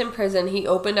John was in prison, he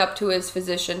opened up to his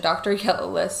physician, Dr.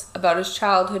 Yellowlist, about his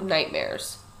childhood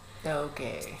nightmares.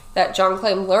 Okay. That John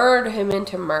claimed lured him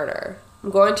into murder.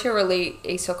 I'm going to relate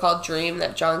a so-called dream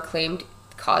that John claimed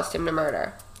caused him to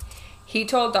murder. He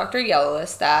told Dr.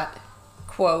 Yellowlist that,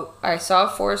 quote, I saw a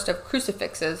forest of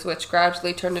crucifixes which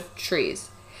gradually turned to trees.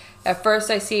 At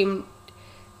first I seemed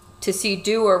to see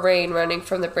dew or rain running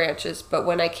from the branches, but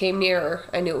when I came nearer,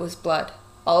 I knew it was blood.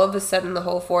 All of a sudden, the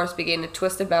whole forest began to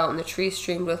twist about, and the trees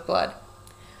streamed with blood.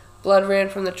 Blood ran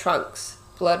from the trunks.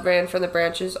 Blood ran from the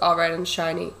branches, all red and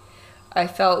shiny. I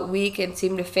felt weak and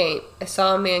seemed to faint. I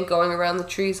saw a man going around the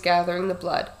trees gathering the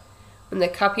blood. When the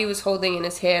cup he was holding in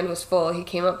his hand was full, he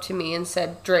came up to me and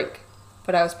said, drink.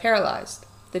 But I was paralyzed.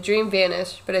 The dream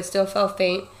vanished, but I still felt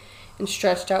faint and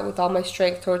stretched out with all my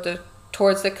strength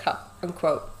towards the cup,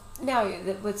 unquote. Now,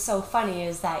 what's so funny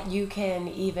is that you can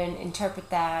even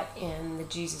interpret that in the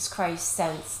Jesus Christ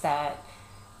sense that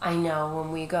I know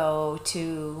when we go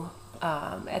to,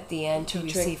 at the end to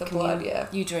receive the blood, yeah.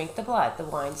 You drink the blood, the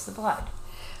wine's the blood.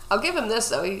 I'll give him this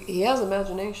though. He has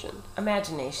imagination.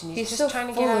 He's just so trying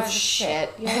to full get out of of shit.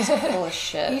 He's so full of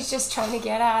shit. He's just trying to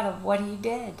get out of what he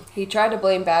did. He tried to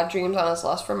blame bad dreams on his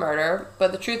lust for murder,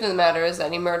 but the truth of the matter is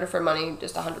that he murdered for money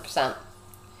just 100%.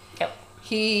 Yep.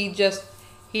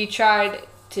 He tried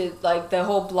to, like, the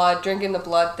whole drinking the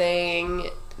blood thing,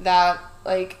 that,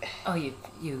 like... Oh, you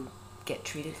get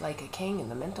treated like a king in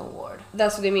the mental ward.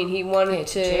 That's what I mean. He wanted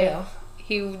to... Jail.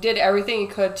 He did everything he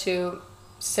could to,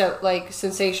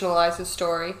 sensationalize his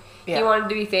story. Yeah. He wanted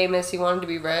to be famous. He wanted to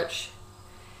be rich.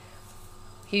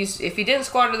 If he didn't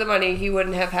squander the money, he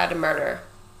wouldn't have had to murder.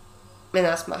 And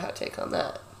that's my hot take on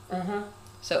that. Mm-hmm.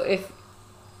 So if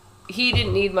he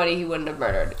didn't need money, he wouldn't have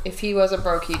murdered. If he wasn't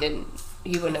broke, he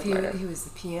wouldn't have murdered. He was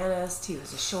the pianist. He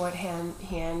was a shorthand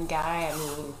guy. I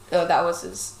mean... No, that was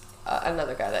his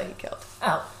another guy that he killed.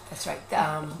 Oh, that's right.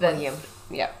 William.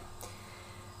 Yeah.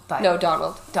 But no,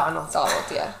 Donald. Donald,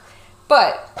 yeah.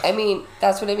 But, I mean,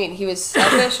 that's what I mean. He was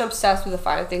selfish and obsessed with the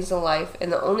finer things in life, and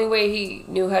the only way he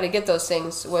knew how to get those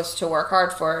things was to work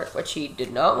hard for it, which he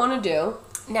did not want to do.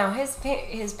 Now, his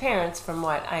parents, from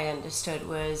what I understood,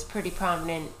 was pretty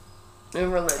prominent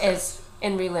in religious.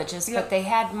 But they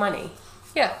had money.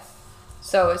 Yeah.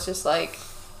 So it's just like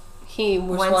he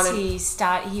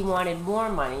wanted more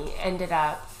money, ended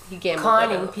up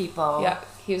conning people. Yeah,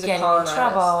 he was getting in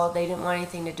trouble. They didn't want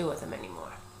anything to do with him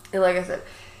anymore. And like I said,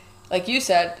 like you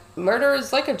said, murder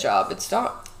is like a job. It's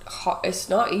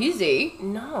not easy.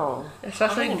 No.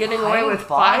 Especially getting away with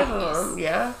 5 of them.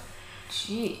 Yeah.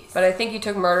 Jeez. But I think he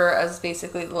took murder as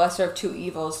basically the lesser of 2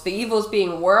 evils. The evils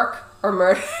being work or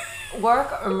murder.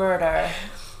 Work or murder.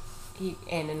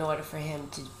 And in order for him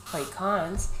to play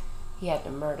cons, he had to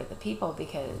murder the people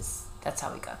because that's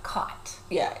how he got caught.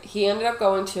 Yeah. He ended up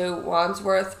going to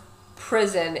Wandsworth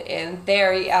Prison, and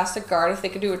there he asked the guard if they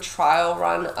could do a trial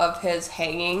run of his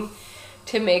hanging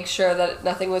to make sure that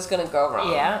nothing was going to go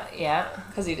wrong. Yeah.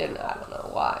 Because he didn't, I don't know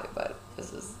why, but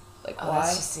this is like why.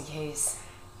 That's just in case.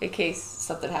 In case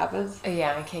something happens?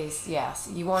 Yeah, in case, yes.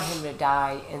 You want him to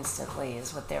die instantly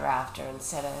is what they're after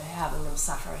instead of having him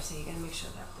suffer, so you got to make sure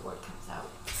that board comes out.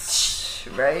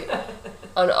 Right?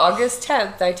 On August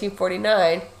 10th,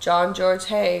 1949, John George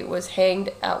Hay was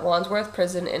hanged at Wandsworth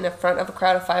Prison in the front of a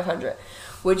crowd of 500.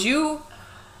 Would you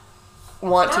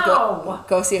want to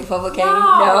go see a public hanging?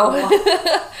 No.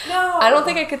 No. I don't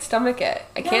think I could stomach it.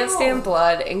 I can't stand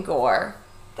blood and gore.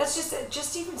 That's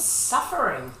just even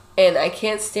suffering. And I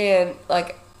can't stand,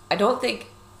 like, I don't think...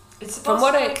 It's supposed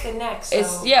to break the neck, so...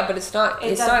 But it's not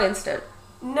instant.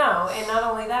 No, and not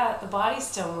only that, the body's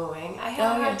still moving. I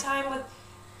had a hard time with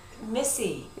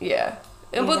Missy. Yeah.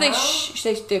 And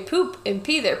they poop and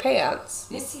pee their pants.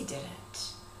 Missy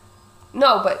didn't.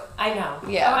 No, but... I know.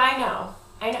 Yeah. Oh,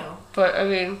 I know. But, I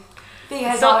mean...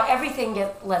 Because everything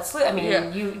lets loose. I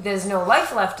mean, there's no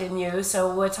life left in you,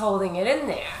 so what's holding it in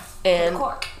there? And... The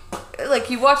cork.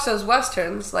 Like, you watch those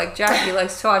westerns, like Jackie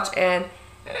likes to watch, and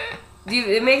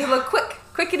it makes it look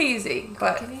quick and easy.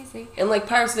 And like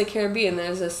Pirates of the Caribbean,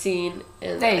 there's a scene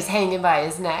that he's hanging by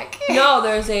his neck. No,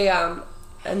 there's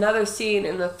another scene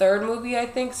in the 3rd movie, I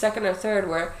think, 2nd or 3rd,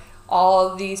 where all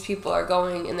of these people are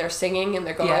going and they're singing and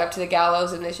they're going up to the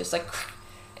gallows, and it's just like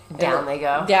down they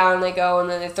go, and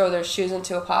then they throw their shoes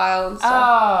into a pile and stuff.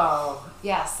 Oh,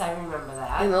 yes, I remember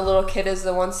that. And the little kid is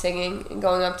the one singing and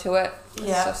going up to it.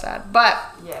 Yeah. It's so sad. But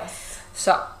yes.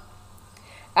 So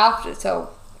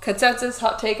consensus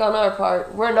hot take on our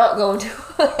part, we're not going to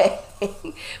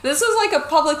This was like a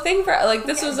public thing for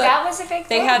this was that was a big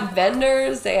thing. They had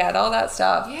vendors, they had all that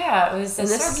stuff. Yeah, it was a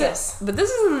circus. But this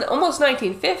is in almost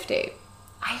 1950.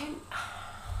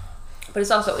 But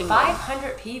it's also England.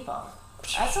 500 people.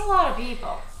 That's a lot of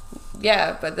people.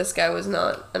 Yeah, but this guy was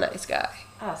not a nice guy.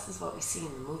 Oh, this is what we see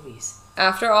in the movies.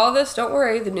 After all this, don't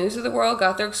worry, the News of the World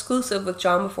got their exclusive with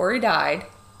John before he died,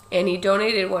 and he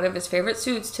donated one of his favorite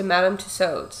suits to Madame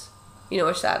Tussauds. You know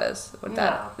which that is?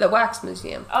 The Wax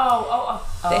Museum. Oh.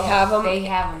 They have them. They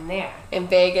have them there in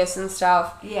Vegas and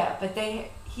stuff. Yeah, but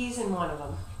he's in one of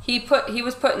them. He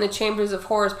was put in the Chambers of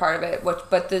Horrors part of it,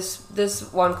 but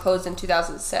this one closed in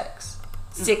 2006.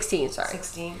 16, sorry.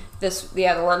 16.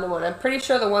 The London one. I'm pretty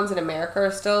sure the ones in America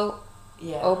are still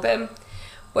open.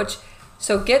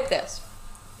 So get this.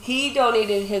 He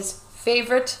donated his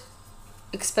favorite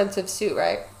expensive suit,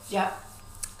 right? Yeah.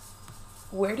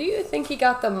 Where do you think he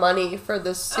got the money for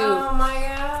the suit? Oh my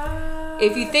god.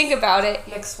 If you think about it.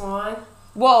 Nick Swan?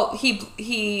 Well,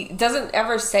 he doesn't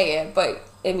ever say it, but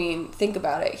I mean, think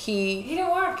about it. He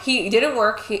didn't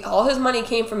work. All his money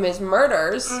came from his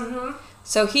murders. Mm-hmm.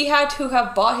 So he had to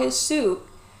have bought his suit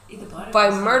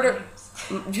by murder.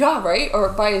 Yeah, right? Or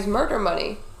by his murder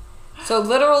money. So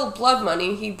literal blood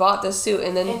money. He bought the suit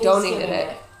and then donated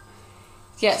it.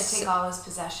 Yes. To take all his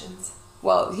possessions.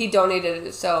 Well, he donated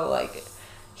it so like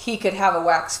he could have a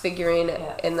wax figurine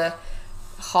in the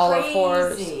Hall of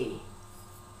Horrors.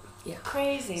 Yeah.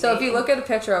 Crazy. So if you look at a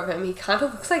picture of him, he kind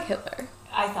of looks like Hitler.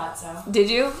 I thought so. Did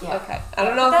you? Yeah. Okay. I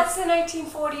don't know. But that's the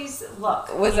 1940s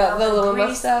look. Was that the little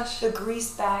mustache? The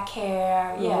greased back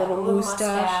hair. The little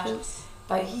mustache.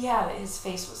 But his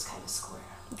face was kind of square.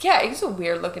 Yeah, he's a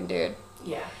weird looking dude.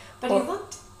 Yeah. But he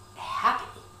looked happy.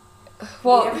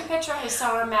 Well, every picture I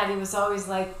saw him at, he was always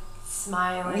like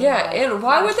smiling. Yeah, like, and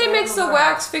why would they make the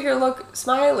wax figure look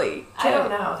smiley? I don't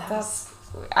know.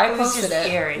 I posted it.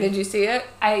 Scary. Did you see it?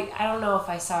 I don't know if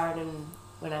I saw it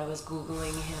when I was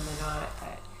Googling him or not,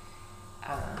 but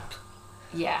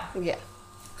yeah. Yeah.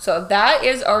 So that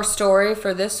is our story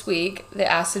for this week, the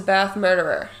acid bath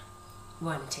murderer.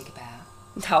 Want to take a bath?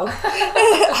 No.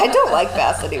 I don't like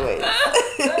baths anyways.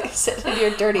 Sit in your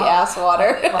dirty ass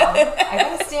water. Well, I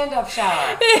got a stand-up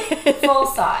shower. Full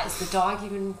size. The dog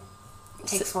even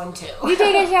takes one too. You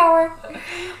take a shower?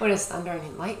 When it's thunder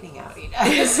and lightning out, he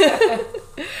does.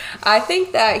 I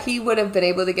think that he would have been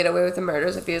able to get away with the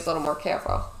murders if he was a little more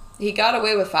careful. He got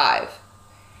away with 5.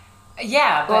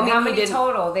 Yeah, but how many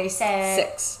total? They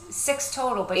said 6. 6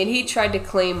 total, but and he tried to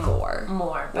claim more.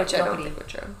 But which I don't think were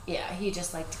true. Yeah, he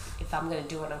just liked, if I'm going to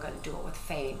do it, I'm going to do it with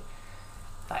fame.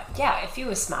 But yeah, if he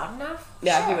was smart enough,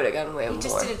 yeah, he would have gotten away with more. He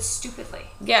just did it stupidly.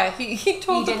 Yeah, he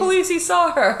told the police he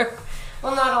saw her.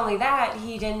 Well, not only that,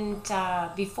 he didn't,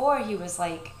 before he was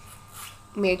like...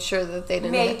 Made sure that they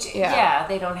didn't...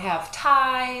 they don't have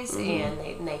ties,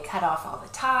 and they cut off all the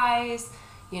ties.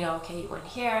 You know, okay, you went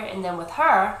here. And then with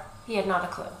her, he had not a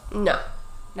clue. No.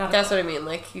 That's what I mean.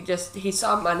 Like, he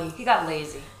saw money. He got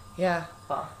lazy. Yeah.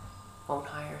 Well, won't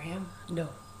hire him. No.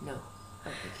 I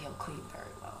don't think he'll clean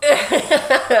very well.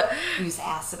 Use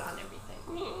acid on everything.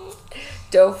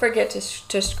 Don't forget to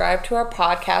subscribe to our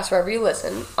podcast wherever you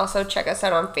listen. Also, check us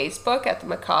out on Facebook at the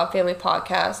Macabre Family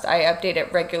Podcast. I update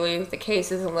it regularly with the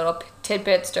cases and little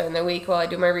tidbits during the week while I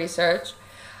do my research.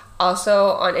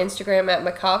 Also, on Instagram at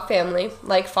Macabre Family.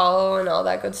 Like, follow, and all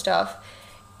that good stuff.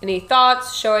 Any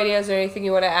thoughts, show ideas, or anything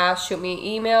you want to ask, shoot me an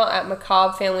email at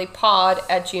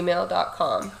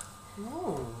macabrefamilypod@gmail.com.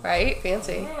 Ooh. Right?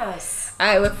 Fancy. Yes.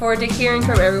 I look forward to hearing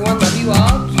from everyone. Love you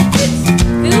all. Keep it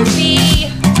spooky.